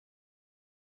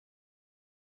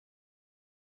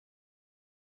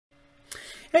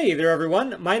Hey there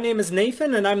everyone, my name is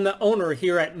Nathan and I'm the owner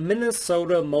here at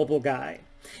Minnesota Mobile Guy.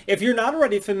 If you're not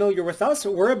already familiar with us,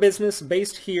 we're a business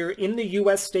based here in the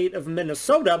U.S. state of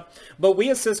Minnesota, but we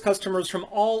assist customers from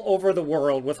all over the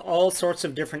world with all sorts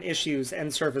of different issues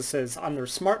and services on their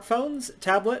smartphones,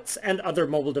 tablets, and other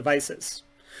mobile devices.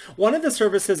 One of the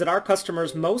services that our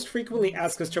customers most frequently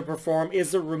ask us to perform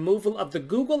is the removal of the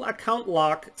Google Account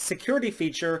Lock security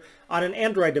feature on an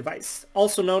Android device,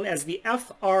 also known as the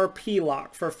FRP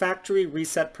lock for Factory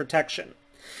Reset Protection.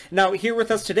 Now, here with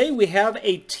us today, we have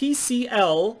a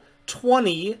TCL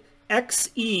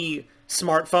 20XE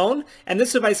smartphone, and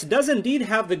this device does indeed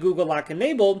have the Google Lock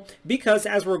enabled because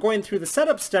as we're going through the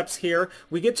setup steps here,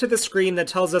 we get to the screen that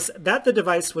tells us that the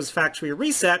device was factory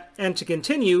reset, and to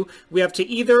continue, we have to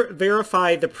either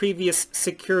verify the previous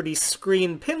security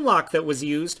screen pin lock that was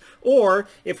used, or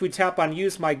if we tap on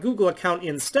Use My Google Account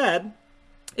instead,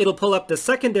 it'll pull up the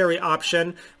secondary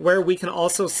option where we can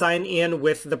also sign in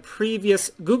with the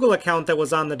previous Google account that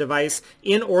was on the device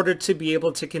in order to be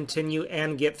able to continue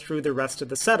and get through the rest of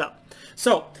the setup.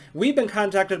 So we've been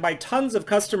contacted by tons of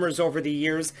customers over the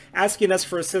years asking us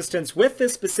for assistance with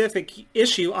this specific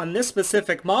issue on this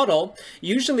specific model,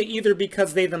 usually either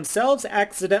because they themselves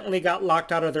accidentally got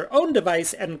locked out of their own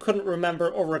device and couldn't remember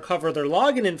or recover their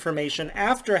login information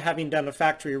after having done a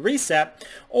factory reset,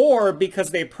 or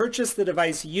because they purchased the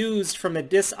device used from a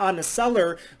dishonest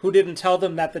seller who didn't tell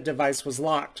them that the device was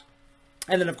locked.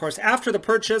 And then, of course, after the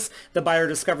purchase, the buyer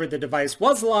discovered the device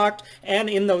was locked, and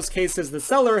in those cases, the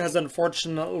seller has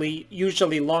unfortunately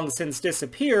usually long since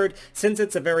disappeared, since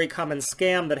it's a very common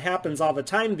scam that happens all the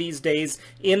time these days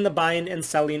in the buying and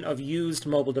selling of used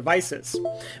mobile devices.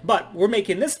 But we're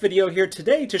making this video here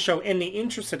today to show any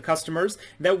interested customers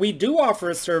that we do offer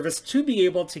a service to be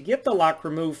able to get the lock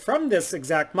removed from this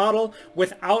exact model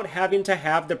without having to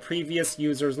have the previous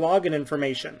user's login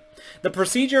information. The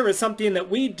procedure is something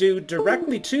that we do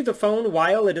directly to the phone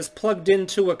while it is plugged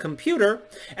into a computer,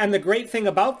 and the great thing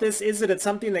about this is that it's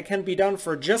something that can be done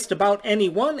for just about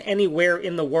anyone, anywhere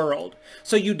in the world.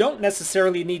 So you don't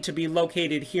necessarily need to be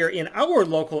located here in our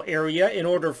local area in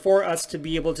order for us to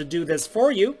be able to do this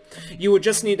for you. You would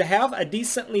just need to have a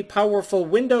decently powerful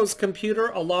Windows computer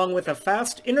along with a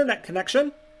fast internet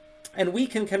connection, and we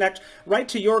can connect right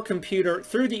to your computer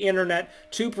through the internet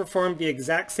to perform the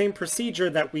exact same procedure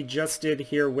that we just did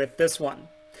here with this one.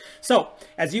 So,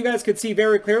 as you guys could see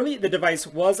very clearly, the device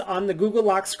was on the Google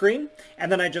Lock screen,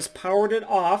 and then I just powered it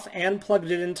off and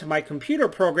plugged it into my computer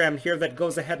program here that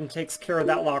goes ahead and takes care of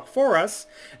that lock for us.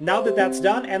 Now that that's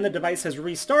done and the device has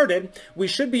restarted, we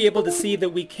should be able to see that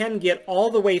we can get all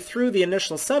the way through the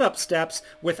initial setup steps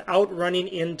without running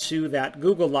into that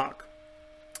Google Lock.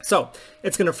 So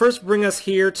it's going to first bring us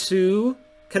here to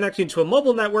connecting to a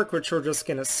mobile network, which we're just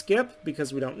going to skip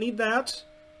because we don't need that.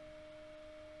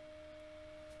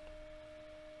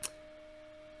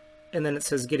 And then it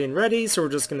says getting ready, so we're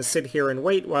just going to sit here and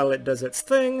wait while it does its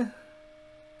thing.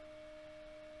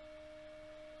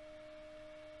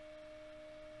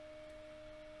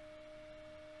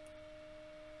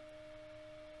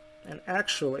 And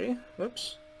actually,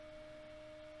 whoops.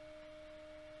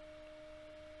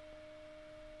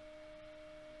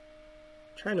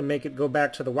 Trying to make it go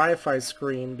back to the Wi-Fi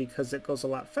screen because it goes a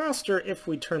lot faster if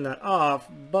we turn that off,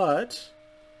 but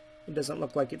it doesn't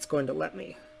look like it's going to let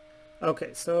me.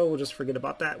 Okay, so we'll just forget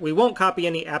about that. We won't copy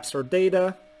any apps or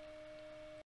data.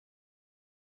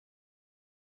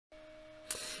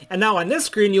 And now on this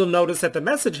screen, you'll notice that the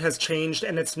message has changed,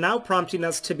 and it's now prompting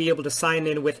us to be able to sign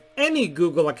in with any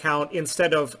Google account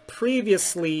instead of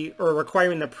previously, or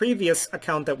requiring the previous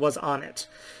account that was on it.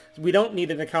 We don't need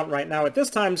an account right now at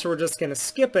this time, so we're just going to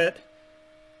skip it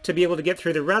to be able to get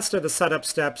through the rest of the setup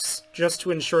steps just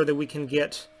to ensure that we can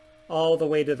get all the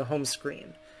way to the home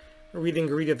screen. Read and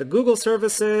greet of the Google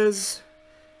services,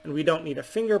 and we don't need a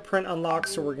fingerprint unlock,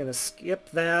 so we're going to skip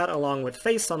that along with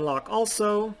face unlock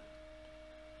also.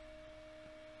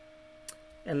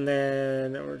 And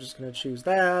then we're just going to choose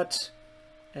that.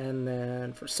 And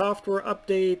then for software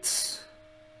updates,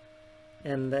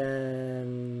 and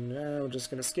then we're just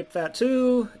going to skip that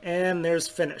too, and there's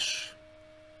finish.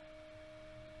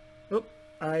 Oop,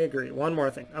 I agree. One more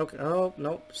thing. Okay. Oh,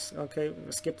 nope. Okay, we're going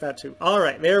to skip that too. All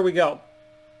right, there we go.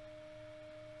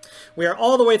 We are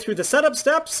all the way through the setup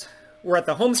steps. We're at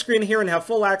the home screen here and have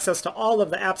full access to all of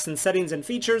the apps and settings and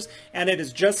features, and it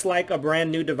is just like a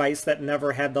brand new device that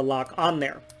never had the lock on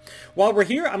there. While we're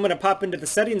here, I'm going to pop into the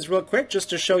settings real quick just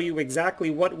to show you exactly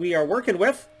what we are working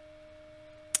with.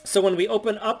 So when we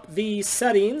open up the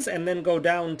settings and then go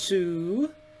down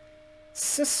to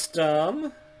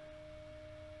System,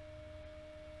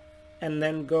 and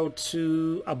then go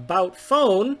to About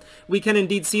Phone, we can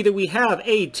indeed see that we have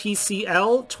a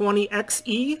TCL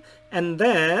 20XE, and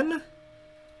then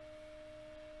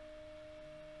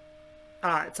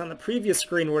it's on the previous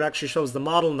screen where it actually shows the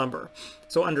model number.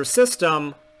 So under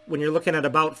System, when you're looking at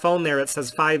About Phone there, it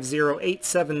says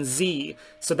 5087Z.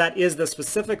 So that is the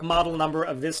specific model number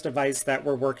of this device that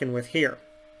we're working with here.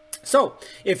 So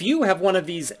if you have one of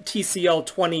these TCL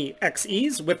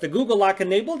 20XEs with the Google Lock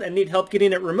enabled and need help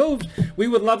getting it removed, we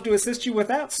would love to assist you with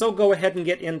that, so go ahead and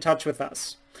get in touch with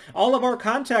us. All of our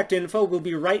contact info will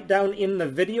be right down in the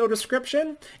video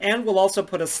description, and we'll also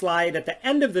put a slide at the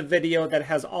end of the video that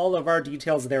has all of our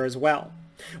details there as well.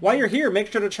 While you're here,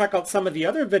 make sure to check out some of the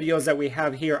other videos that we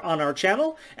have here on our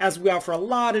channel, as we offer a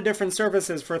lot of different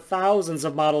services for thousands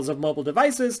of models of mobile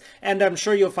devices, and I'm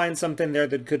sure you'll find something there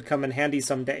that could come in handy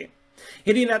someday.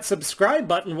 Hitting that subscribe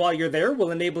button while you're there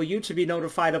will enable you to be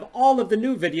notified of all of the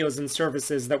new videos and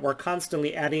services that we're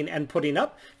constantly adding and putting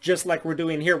up, just like we're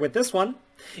doing here with this one.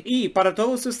 Y para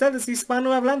todos ustedes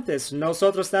hispanohablantes,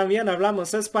 nosotros también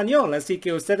hablamos español, así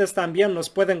que ustedes también nos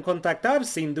pueden contactar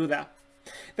sin duda.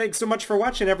 Thanks so much for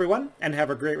watching, everyone, and have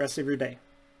a great rest of your day.